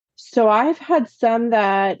So I've had some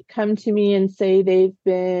that come to me and say they've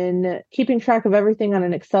been keeping track of everything on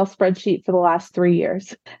an Excel spreadsheet for the last 3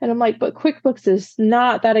 years. And I'm like, but QuickBooks is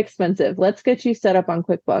not that expensive. Let's get you set up on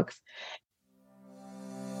QuickBooks.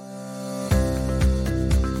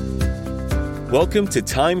 Welcome to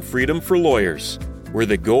Time Freedom for Lawyers, where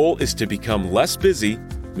the goal is to become less busy,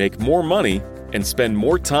 make more money, and spend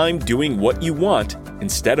more time doing what you want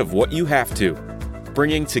instead of what you have to.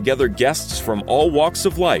 Bringing together guests from all walks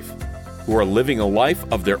of life who are living a life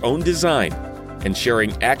of their own design and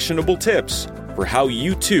sharing actionable tips for how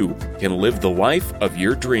you too can live the life of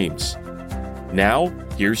your dreams. Now,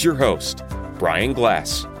 here's your host, Brian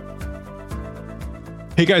Glass.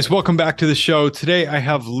 Hey guys, welcome back to the show. Today I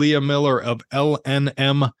have Leah Miller of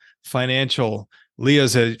LNM Financial.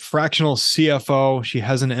 Leah's a fractional CFO. She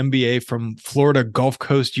has an MBA from Florida Gulf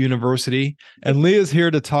Coast University. And Leah's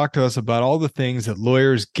here to talk to us about all the things that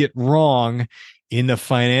lawyers get wrong in the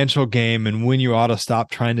financial game and when you ought to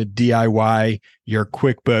stop trying to DIY your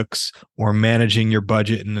QuickBooks or managing your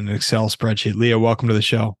budget in an Excel spreadsheet. Leah, welcome to the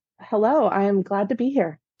show. Hello, I am glad to be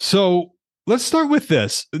here. So let's start with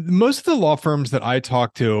this. Most of the law firms that I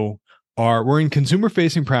talk to we're in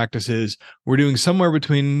consumer-facing practices. We're doing somewhere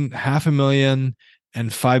between $500,000 and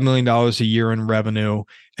 $5 million a year in revenue.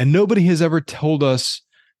 And nobody has ever told us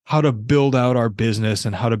how to build out our business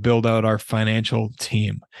and how to build out our financial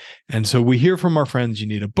team. And so we hear from our friends, you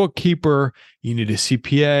need a bookkeeper, you need a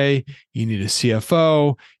CPA, you need a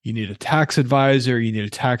CFO, you need a tax advisor, you need a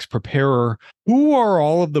tax preparer. Who are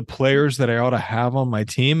all of the players that I ought to have on my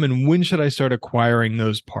team? And when should I start acquiring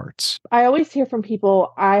those parts? I always hear from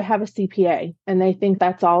people, I have a CPA, and they think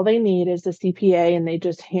that's all they need is a CPA, and they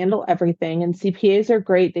just handle everything. And CPAs are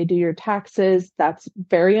great. They do your taxes. That's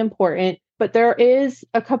very important. But there is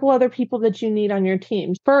a couple other people that you need on your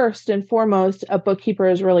team. First and foremost, a bookkeeper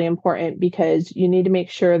is really important because you need to make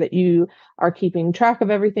sure that you are keeping track of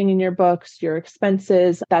everything in your books, your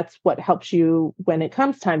expenses. That's what helps you when it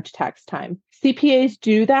comes time to tax time. CPAs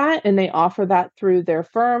do that, and they offer that through their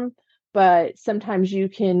firm. But sometimes you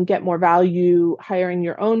can get more value hiring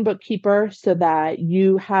your own bookkeeper so that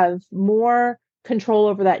you have more control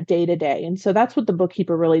over that day-to-day. And so that's what the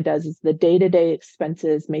bookkeeper really does, is the day-to-day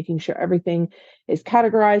expenses, making sure everything is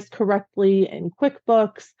categorized correctly in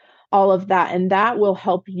QuickBooks, all of that. And that will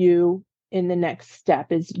help you in the next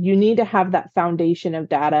step. Is you need to have that foundation of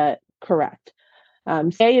data correct.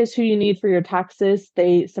 CPA is who you need for your taxes.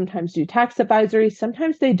 They sometimes do tax advisory.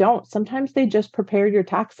 Sometimes they don't. Sometimes they just prepare your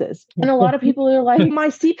taxes. And a lot of people are like, my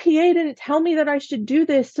CPA didn't tell me that I should do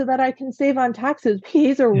this so that I can save on taxes.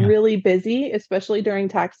 PAs are really busy, especially during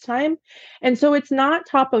tax time. And so it's not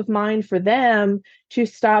top of mind for them to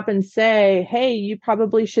stop and say, hey, you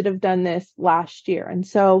probably should have done this last year. And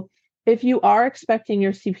so if you are expecting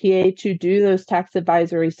your CPA to do those tax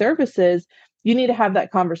advisory services, you need to have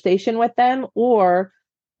that conversation with them or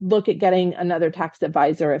look at getting another tax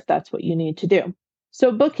advisor if that's what you need to do.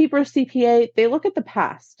 So bookkeeper, CPA, they look at the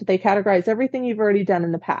past. They categorize everything you've already done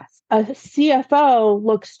in the past. A CFO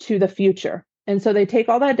looks to the future. And so they take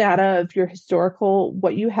all that data of your historical,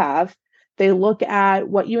 what you have. They look at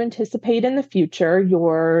what you anticipate in the future,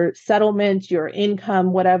 your settlement, your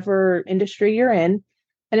income, whatever industry you're in.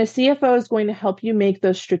 And a CFO is going to help you make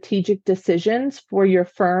those strategic decisions for your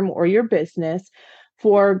firm or your business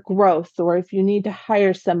for growth, or if you need to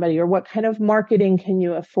hire somebody, or what kind of marketing can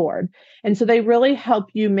you afford. And so they really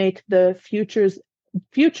help you make the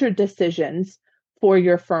future decisions for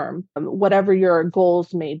your firm, whatever your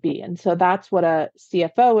goals may be. And so that's what a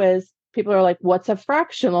CFO is. People are like, what's a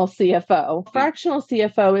fractional CFO? Fractional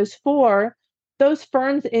CFO is for those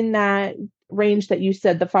firms in that range that you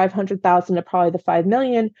said, the 500,000 to probably the 5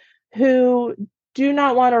 million, who do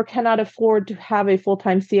not want or cannot afford to have a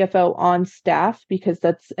full-time CFO on staff because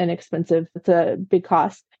it's a big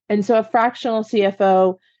cost. And so a fractional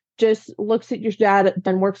CFO just looks at your data,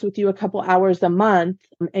 then works with you a couple hours a month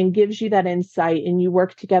and gives you that insight, and you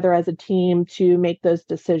work together as a team to make those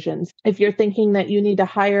decisions. If you're thinking that you need to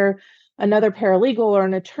hire another paralegal or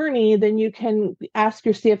an attorney, then you can ask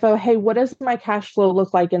your CFO, hey, what does my cash flow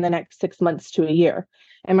look like in the next 6 months to a year?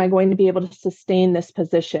 Am I going to be able to sustain this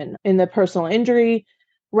position? In the personal injury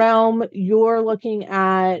realm, you're looking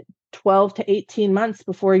at 12 to 18 months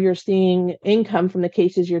before you're seeing income from the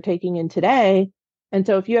cases you're taking in today. And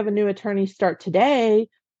so if you have a new attorney start today,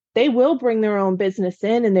 they will bring their own business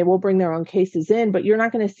in and they will bring their own cases in, but you're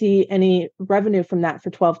not going to see any revenue from that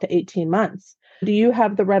for 12 to 18 months. Do you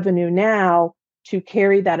have the revenue now to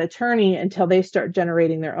carry that attorney until they start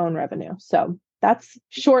generating their own revenue? So That's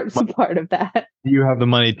short part of that. You have the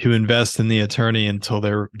money to invest in the attorney until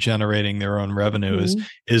they're generating their own revenue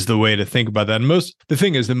is the way to think about that. And the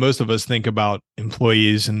thing is that most of us think about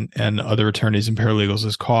employees and other attorneys and paralegals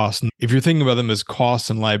as costs. And if you're thinking about them as costs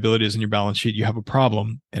and liabilities in your balance sheet, you have a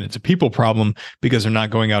problem. And it's a people problem because they're not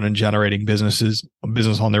going out and generating business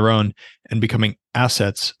on their own and becoming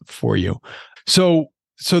assets for you.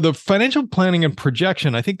 So the financial planning and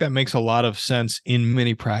projection, I think that makes a lot of sense in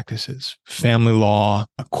many practices, family law,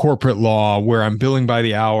 corporate law, where I'm billing by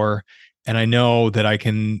the hour. And I know that I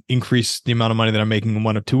can increase the amount of money that I'm making in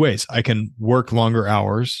one of two ways. I can work longer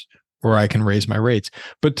hours or I can raise my rates.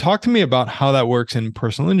 But talk to me about how that works in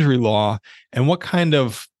personal injury law and what kind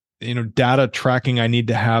of data tracking I need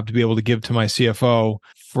to have to be able to give to my CFO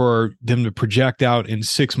for them to project out in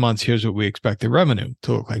 6 months, here's what we expect the revenue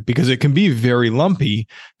to look like. Because it can be very lumpy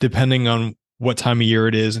depending on what time of year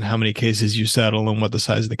it is and how many cases you settle and what the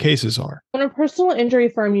size of the cases are. In a personal injury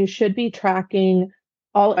firm, you should be tracking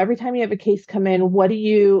every time you have a case come in, what do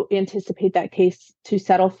you anticipate that case to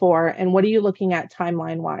settle for? And what are you looking at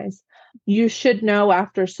timeline wise? You should know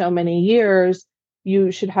after so many years,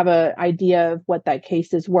 you should have an idea of what that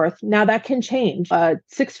case is worth. Now that can change. A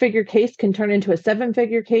 6-figure case can turn into a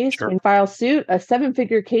 7-figure case. Sure. When you file suit, a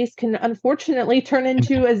 7-figure case can unfortunately turn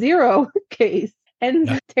into a 0 case. And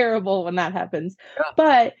it's terrible when that happens. Yeah.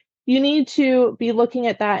 But you need to be looking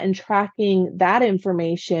at that and tracking that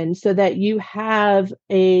information so that you have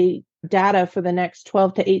a data for the next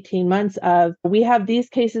 12 to 18 months of, we have these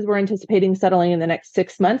cases we're anticipating settling in the next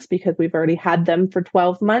 6 months because we've already had them for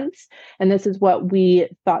 12 months. And this is what we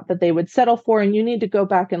thought that they would settle for. And you need to go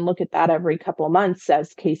back and look at that every couple of months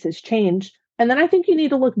as cases change. And then I think you need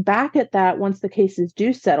to look back at that once the cases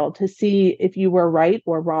do settle to see if you were right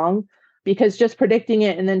or wrong, because just predicting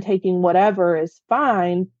it and then taking whatever is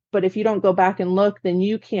fine. But if you don't go back and look, then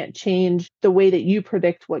you can't change the way that you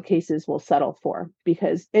predict what cases will settle for,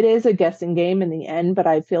 because it is a guessing game in the end. But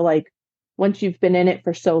I feel like once you've been in it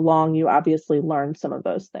for so long, you obviously learn some of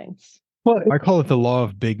those things. Well, I call it the law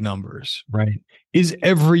of big numbers, right? Is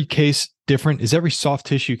every case different? Is every soft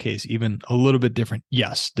tissue case even a little bit different?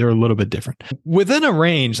 Yes, they're a little bit different. Within a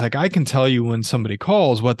range, like I can tell you when somebody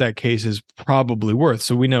calls what that case is probably worth.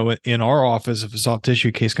 So we know in our office, if a soft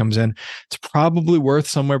tissue case comes in, it's probably worth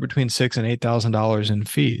somewhere between $6,000 and $8,000 in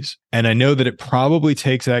fees. And I know that it probably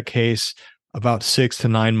takes that case about 6 to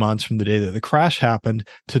 9 months from the day that the crash happened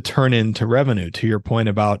to turn into revenue. To your point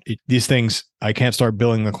about these things, I can't start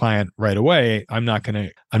billing the client right away. I'm not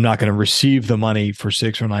going to receive the money for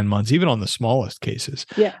 6 or 9 months, even on the smallest cases,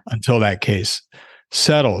 until that case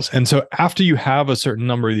settles. And so after you have a certain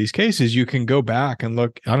number of these cases, you can go back and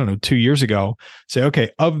look, 2 years ago, say,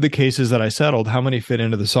 okay, of the cases that I settled, how many fit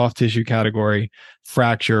into the soft tissue category,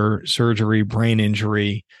 fracture, surgery, brain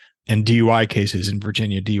injury, and DUI cases in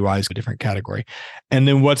Virginia. DUI is a different category. And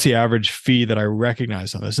then what's the average fee that I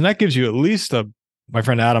recognize on this? And that gives you at least my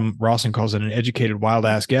friend Adam Rawson calls it an educated wild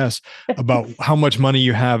ass guess about how much money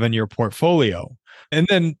you have in your portfolio. And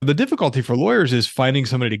then the difficulty for lawyers is finding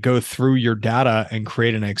somebody to go through your data and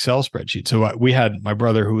create an Excel spreadsheet. So we had my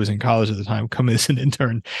brother, who was in college at the time, come as an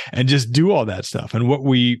intern and just do all that stuff. And what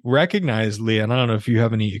we recognized, Leah, and I don't know if you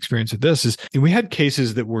have any experience with this, is we had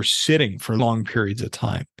cases that were sitting for long periods of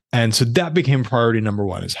time. And so that became priority number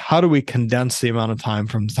one, is how do we condense the amount of time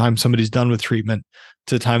from the time somebody's done with treatment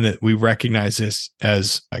to the time that we recognize this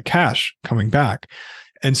as a cash coming back.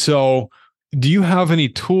 And so do you have any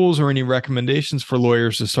tools or any recommendations for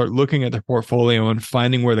lawyers to start looking at their portfolio and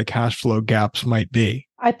finding where the cash flow gaps might be?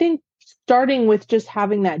 I think starting with just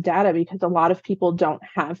having that data, because a lot of people don't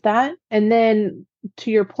have that. And then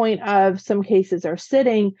to your point of some cases are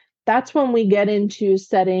sitting, that's when we get into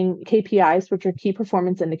setting KPIs, which are key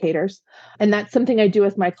performance indicators. And that's something I do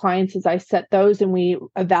with my clients is I set those and we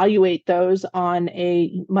evaluate those on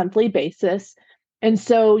a monthly basis. And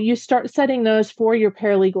so you start setting those for your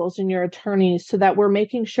paralegals and your attorneys so that we're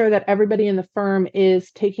making sure that everybody in the firm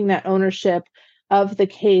is taking that ownership of the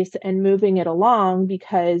case and moving it along,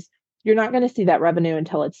 because you're not going to see that revenue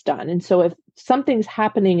until it's done. And so if something's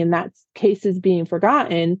happening and that case is being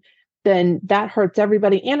forgotten, then that hurts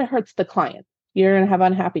everybody and it hurts the client. You're going to have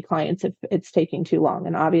unhappy clients if it's taking too long.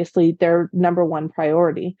 And obviously they're number one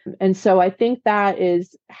priority. And so I think that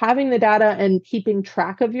is having the data and keeping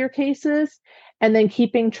track of your cases, and then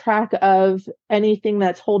keeping track of anything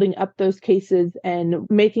that's holding up those cases and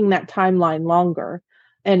making that timeline longer.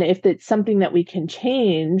 And if it's something that we can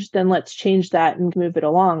change, then let's change that and move it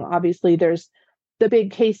along. Obviously, there's the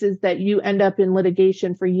big cases that you end up in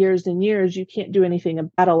litigation for years and years, you can't do anything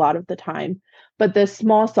about a lot of the time. But the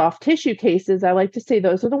small soft tissue cases, I like to say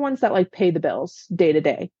those are the ones that like pay the bills day to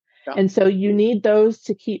day. Yeah. And so you need those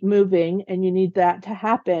to keep moving, and you need that to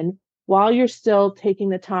happen while you're still taking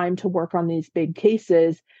the time to work on these big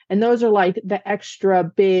cases. And those are like the extra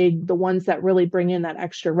big, the ones that really bring in that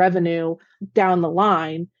extra revenue down the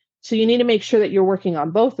line. So you need to make sure that you're working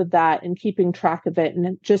on both of that and keeping track of it,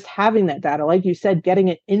 and just having that data, like you said, getting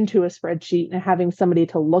it into a spreadsheet and having somebody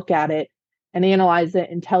to look at it and analyze it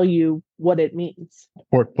and tell you what it means.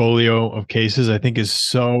 Portfolio of cases, I think, is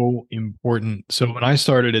so important. So when I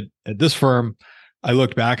started at this firm, I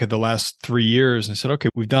looked back at the last 3 years and said, okay,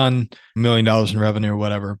 we've done $1 million in revenue or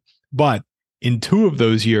whatever. But in 2 of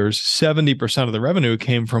those years, 70% of the revenue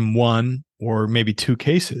came from 1 or maybe 2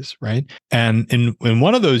 cases, right? And in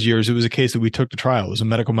one of those years, it was a case that we took to trial. It was a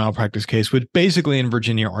medical malpractice case, which basically in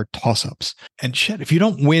Virginia are toss-ups. And shit, if you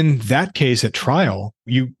don't win that case at trial,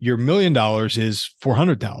 your $1 million is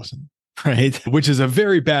 $400,000. Right. Which is a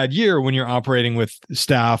very bad year when you're operating with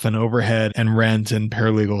staff and overhead and rent and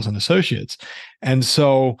paralegals and associates. And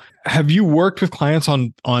so have you worked with clients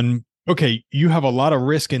on, okay, you have a lot of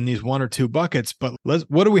risk in these 1 or 2 buckets, but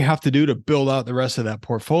what do we have to do to build out the rest of that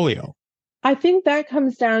portfolio? I think that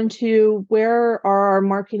comes down to where are our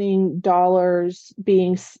marketing dollars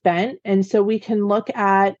being spent. And so we can look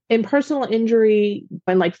at, in personal injury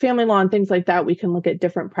and like family law and things like that, we can look at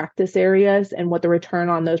different practice areas and what the return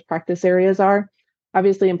on those practice areas are.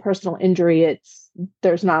 Obviously, in personal injury,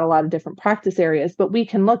 there's not a lot of different practice areas, but we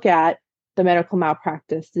can look at the medical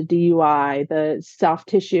malpractice, the DUI, the soft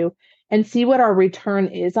tissue, and see what our return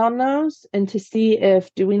is on those, and to see if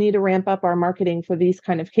do we need to ramp up our marketing for these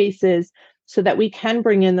kind of cases so that we can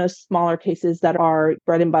bring in those smaller cases that are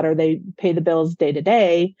bread and butter. They pay the bills day to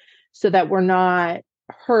day, so that we're not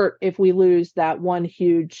hurt if we lose that one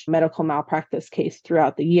huge medical malpractice case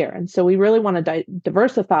throughout the year. And so we really want to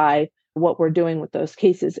diversify what we're doing with those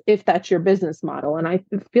cases, if that's your business model. And I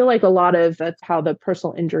feel like that's how the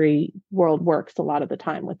personal injury world works a lot of the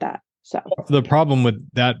time with that. So the problem with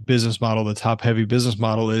that business model, the top heavy business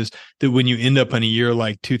model, is that when you end up in a year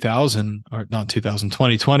like 2000 or not 2000,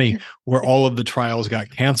 2020, where all of the trials got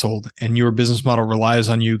canceled and your business model relies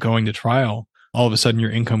on you going to trial, all of a sudden your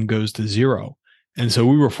income goes to zero. And so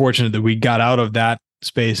we were fortunate that we got out of that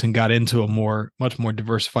space and got into a much more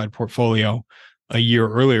diversified portfolio a year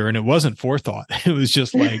earlier. And it wasn't forethought. It was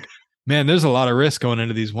just like, man, there's a lot of risk going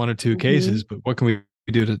into these 1 or 2 cases, but what can we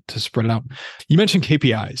do to spread it out? You mentioned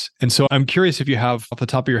KPIs. And so I'm curious if you have off the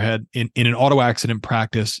top of your head in an auto accident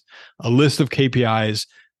practice, a list of KPIs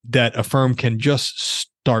that a firm can just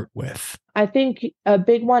start with. I think a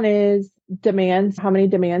big one is demands, how many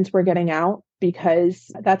demands we're getting out,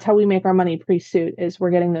 because that's how we make our money pre-suit, is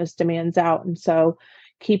we're getting those demands out. And so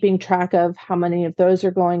keeping track of how many of those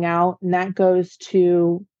are going out, and that goes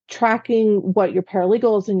to tracking what your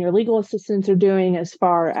paralegals and your legal assistants are doing as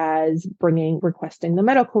far as requesting the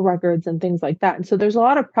medical records and things like that. And so there's a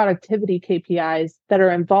lot of productivity KPIs that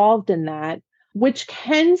are involved in that, which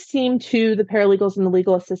can seem to the paralegals and the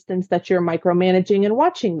legal assistants that you're micromanaging and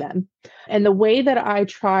watching them. And the way that I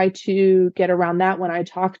try to get around that when I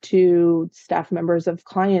talk to staff members of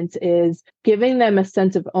clients is giving them a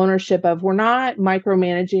sense of ownership of, we're not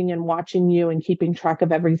micromanaging and watching you and keeping track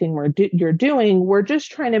of everything you're doing. We're just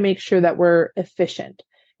trying to make sure that we're efficient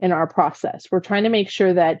in our process. We're trying to make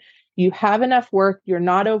sure that you have enough work, you're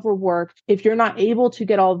not overworked. If you're not able to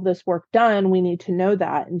get all of this work done, we need to know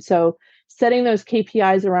that. And so setting those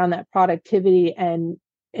KPIs around that productivity and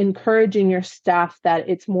encouraging your staff that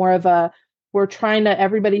it's more of we're trying to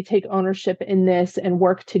everybody take ownership in this and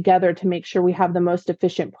work together to make sure we have the most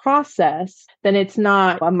efficient process, then it's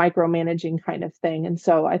not a micromanaging kind of thing. And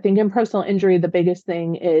so I think in personal injury, the biggest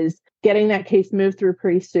thing is getting that case moved through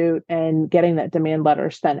pre-suit and getting that demand letter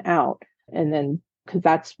sent out. And then, because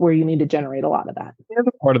that's where you need to generate a lot of that. The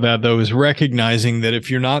other part of that, though, is recognizing that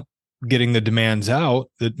if you're not getting the demands out,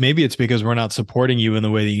 that maybe it's because we're not supporting you in the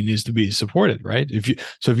way that you need to be supported, right? If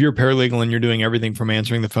you're a paralegal and you're doing everything from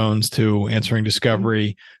answering the phones to answering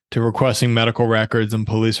discovery to requesting medical records and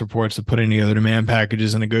police reports to putting together demand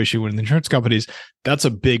packages and negotiate with insurance companies, that's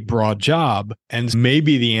a big, broad job. And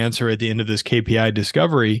maybe the answer at the end of this KPI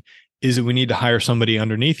discovery is that we need to hire somebody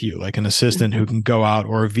underneath you, like an assistant who can go out,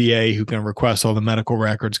 or a VA who can request all the medical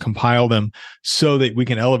records, compile them, so that we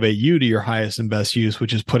can elevate you to your highest and best use,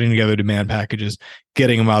 which is putting together demand packages,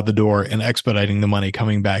 getting them out the door, and expediting the money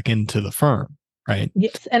coming back into the firm, right?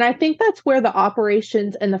 Yes. And I think that's where the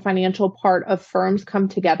operations and the financial part of firms come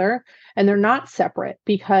together, and they're not separate,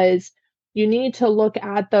 because you need to look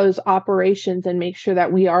at those operations and make sure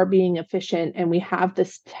that we are being efficient and we have the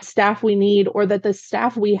staff we need, or that the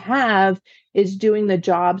staff we have is doing the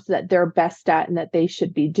jobs that they're best at and that they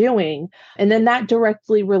should be doing. And then that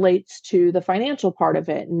directly relates to the financial part of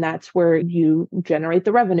it. And that's where you generate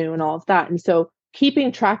the revenue and all of that. And so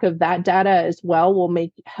keeping track of that data as well will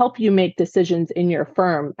help you make decisions in your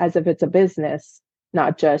firm as if it's a business,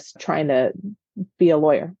 not just trying to be a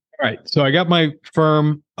lawyer. All right. So I got my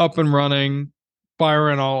firm up and running,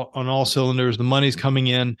 firing on all cylinders. The money's coming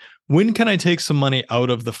in. When can I take some money out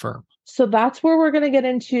of the firm? So that's where we're going to get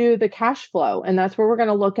into the cash flow. And that's where we're going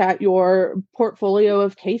to look at your portfolio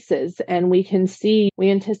of cases. And we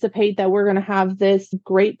anticipate that we're going to have this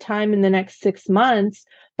great time in the next 6 months.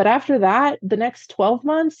 But after that, the next 12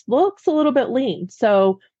 months looks a little bit lean.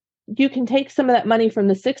 So you can take some of that money from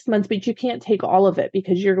the 6 months, but you can't take all of it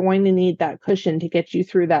because you're going to need that cushion to get you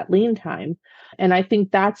through that lean time. And I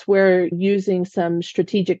think that's where using some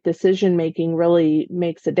strategic decision making really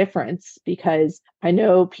makes a difference, because I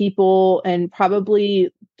know people and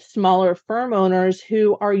probably smaller firm owners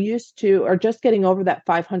who are just getting over that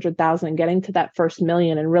 500,000, getting to that first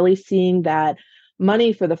million and really seeing that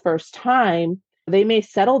money for the first time. They may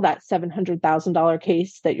settle that $700,000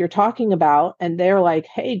 case that you're talking about, and they're like,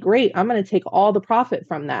 hey, great, I'm going to take all the profit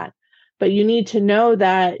from that. But you need to know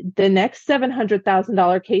that the next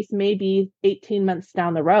 $700,000 case may be 18 months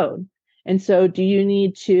down the road. And so do you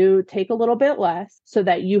need to take a little bit less so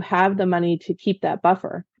that you have the money to keep that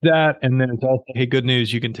buffer? That, and then it's also, hey, good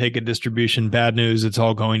news, you can take a distribution. Bad news, it's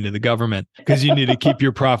all going to the government, because you need to keep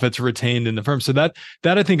your profits retained in the firm. So that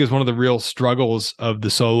I think is one of the real struggles of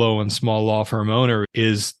the solo and small law firm owner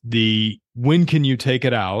is when can you take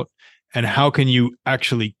it out and how can you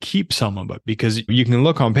actually keep some of it? Because you can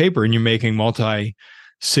look on paper and you're making multi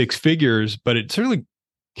six figures, but it certainly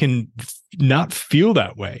can not feel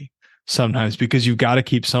that way sometimes, because you've got to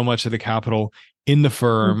keep so much of the capital in the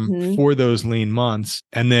firm for those lean months.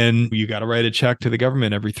 And then you got to write a check to the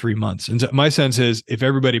government every 3 months. And so my sense is if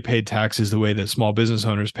everybody paid taxes the way that small business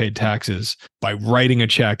owners paid taxes, by writing a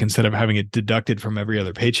check instead of having it deducted from every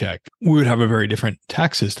other paycheck, we would have a very different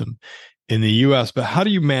tax system in the US. But how do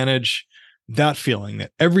you manage that feeling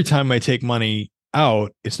that every time I take money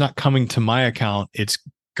out, it's not coming to my account, it's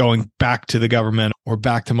going back to the government or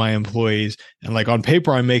back to my employees? And like on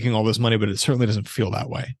paper, I'm making all this money, but it certainly doesn't feel that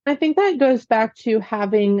way. I think that goes back to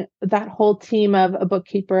having that whole team of a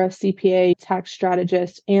bookkeeper, a CPA, tax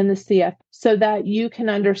strategist, and the CF, so that you can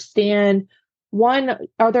understand, one,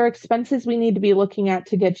 are there expenses we need to be looking at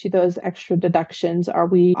to get you those extra deductions? Are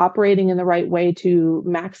we operating in the right way to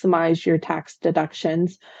maximize your tax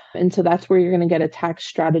deductions? And so that's where you're going to get a tax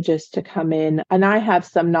strategist to come in. And I have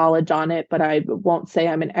some knowledge on it, but I won't say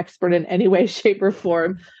I'm an expert in any way, shape, or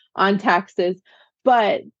form on taxes.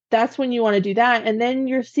 But that's when you want to do that. And then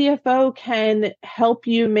your CFO can help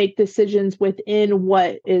you make decisions within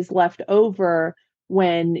what is left over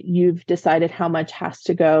when you've decided how much has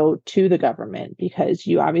to go to the government, because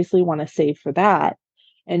you obviously want to save for that.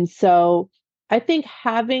 And so I think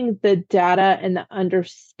having the data and the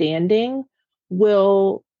understanding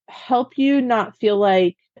will help you not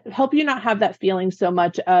have that feeling so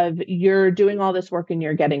much of you're doing all this work and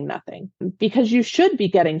you're getting nothing, because you should be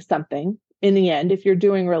getting something in the end. If you're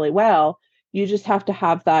doing really well, you just have to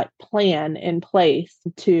have that plan in place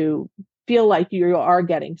to feel like you are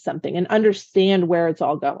getting something and understand where it's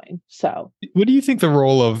all going. So what do you think the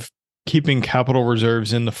role of keeping capital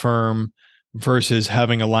reserves in the firm versus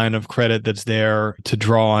having a line of credit that's there to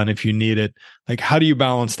draw on if you need it? Like, how do you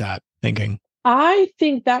balance that thinking? I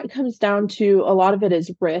think that comes down to, a lot of it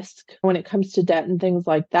is risk when it comes to debt and things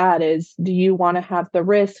like that. Is, do you want to have the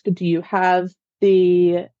risk? Do you have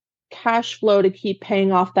the cash flow to keep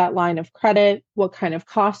paying off that line of credit? What kind of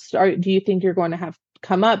costs do you think you're going to have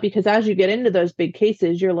come up? Because as you get into those big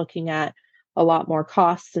cases, you're looking at a lot more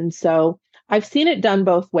costs. And so I've seen it done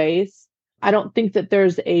both ways. I don't think that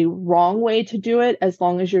there's a wrong way to do it as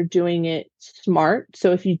long as you're doing it smart.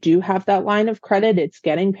 So if you do have that line of credit, it's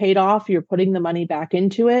getting paid off, you're putting the money back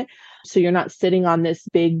into it. So you're not sitting on this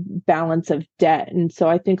big balance of debt. And so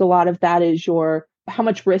I think a lot of that is how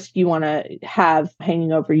much risk you want to have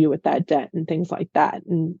hanging over you with that debt and things like that,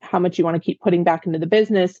 and how much you want to keep putting back into the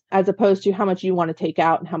business as opposed to how much you want to take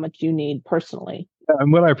out and how much you need personally.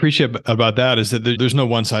 And what I appreciate about that is that there's no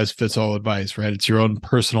one size fits all advice, right? It's your own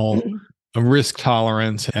personal risk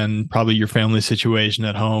tolerance and probably your family situation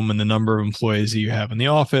at home and the number of employees that you have in the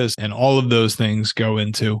office. And all of those things go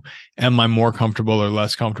into, am I more comfortable or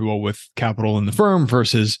less comfortable with capital in the firm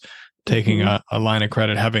versus taking a line of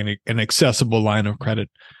credit, having an accessible line of credit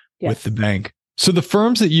with the bank. So the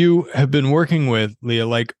firms that you have been working with, Leah,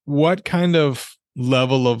 like what kind of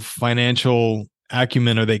level of financial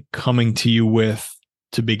acumen are they coming to you with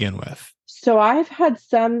to begin with? So I've had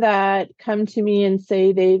some that come to me and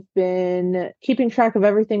say they've been keeping track of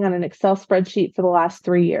everything on an Excel spreadsheet for the last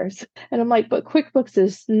 3 years. And I'm like, but QuickBooks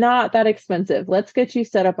is not that expensive. Let's get you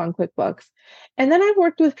set up on QuickBooks. And then I've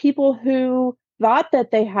worked with people who thought that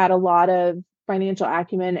they had a lot of financial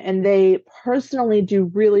acumen and they personally do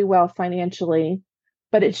really well financially.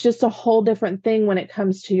 But it's just a whole different thing when it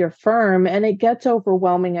comes to your firm. And it gets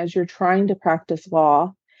overwhelming as you're trying to practice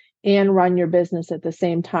law and run your business at the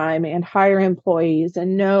same time and hire employees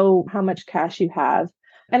and know how much cash you have.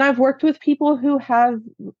 And I've worked with people who have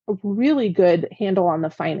a really good handle on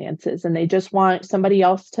the finances and they just want somebody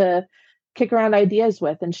else to kick around ideas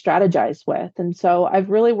with and strategize with. And so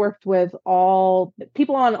I've really worked with all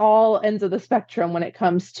people on all ends of the spectrum when it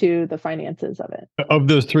comes to the finances of it. Of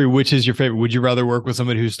those three, which is your favorite? Would you rather work with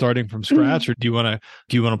somebody who's starting from scratch, or do you want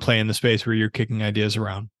to play in the space where you're kicking ideas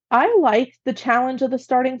around? I like the challenge of the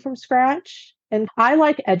starting from scratch and I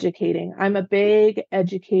like educating. I'm a big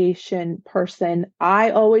education person. I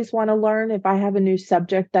always want to learn. If I have a new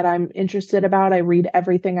subject that I'm interested about, I read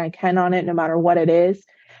everything I can on it, no matter what it is.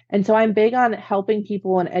 And so I'm big on helping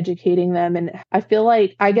people and educating them. And I feel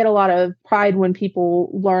like I get a lot of pride when people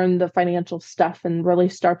learn the financial stuff and really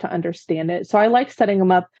start to understand it. So I like setting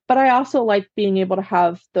them up, but I also like being able to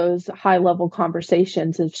have those high level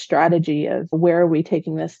conversations of strategy of where are we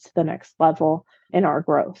taking this to the next level in our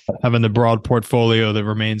growth. Having the broad portfolio that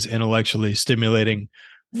remains intellectually stimulating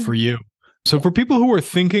for you. So for people who are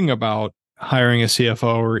thinking about hiring a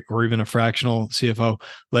CFO or even a fractional CFO,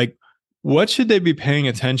 like what should they be paying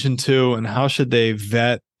attention to and how should they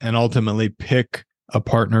vet and ultimately pick a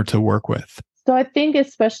partner to work with? So I think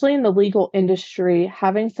especially in the legal industry,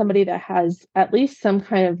 having somebody that has at least some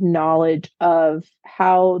kind of knowledge of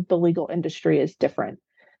how the legal industry is different.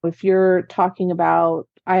 If you're talking about,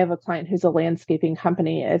 I have a client who's a landscaping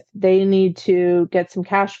company. If they need to get some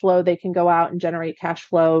cash flow, they can go out and generate cash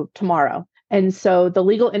flow tomorrow. And so the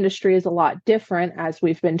legal industry is a lot different, as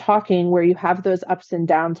we've been talking, where you have those ups and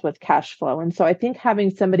downs with cash flow. And so I think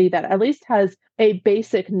having somebody that at least has a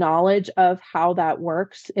basic knowledge of how that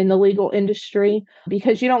works in the legal industry,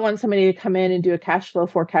 because you don't want somebody to come in and do a cash flow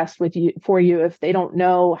forecast for you if they don't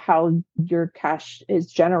know how your cash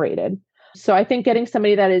is generated. So I think getting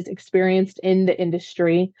somebody that is experienced in the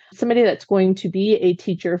industry, somebody that's going to be a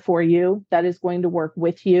teacher for you, that is going to work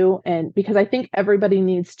with you. And because I think everybody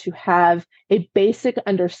needs to have a basic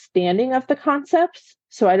understanding of the concepts.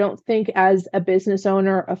 So I don't think as a business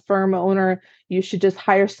owner, a firm owner, you should just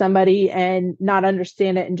hire somebody and not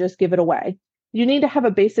understand it and just give it away. You need to have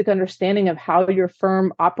a basic understanding of how your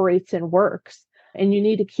firm operates and works. And you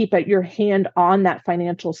need to keep your hand on that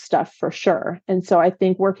financial stuff for sure. And so I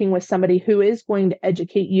think working with somebody who is going to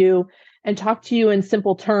educate you and talk to you in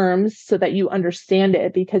simple terms so that you understand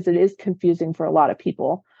it, because it is confusing for a lot of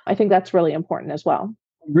people. I think that's really important as well.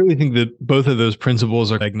 I really think that both of those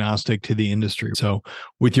principles are agnostic to the industry. So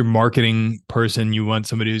with your marketing person, you want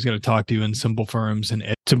somebody who's going to talk to you in simple terms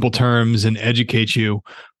and educate you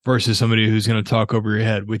versus somebody who's going to talk over your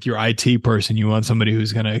head. With your IT person, you want somebody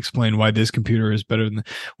who's going to explain why this computer is better than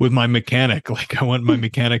with my mechanic. Like I want my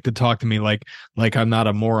mechanic to talk to me like I'm not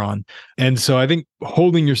a moron. And so I think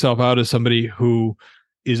holding yourself out as somebody who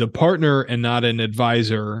is a partner and not an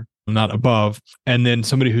advisor, not above, and then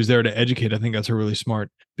somebody who's there to educate, I think that's a really smart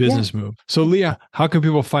business move. So Leah, how can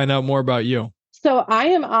people find out more about you? So I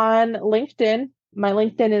am on LinkedIn. My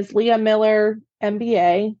LinkedIn is Leah Miller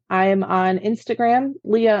MBA. I am on Instagram,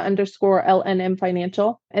 Leah_LNM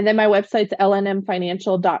Financial. And then my website's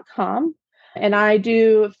lnmfinancial.com. And I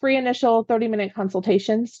do free initial 30-minute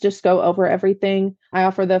consultations, just go over everything. I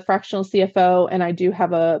offer the fractional CFO, and I do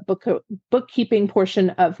have a bookkeeping portion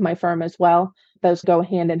of my firm as well. Those go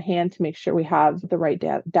hand in hand to make sure we have the right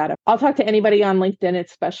data. I'll talk to anybody on LinkedIn,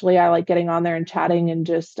 especially. I like getting on there and chatting and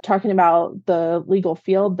just talking about the legal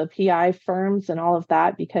field, the PI firms and all of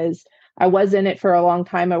that, because I was in it for a long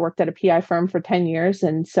time. I worked at a PI firm for 10 years.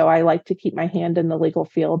 And so I like to keep my hand in the legal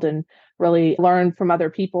field and really learn from other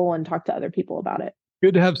people and talk to other people about it.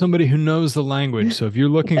 Good to have somebody who knows the language. So if you're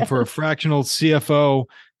looking for a fractional CFO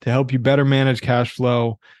to help you better manage cash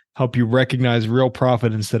flow, help you recognize real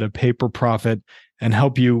profit instead of paper profit, and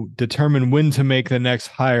help you determine when to make the next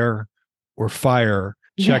hire or fire,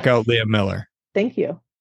 check out Leah Miller. Thank you.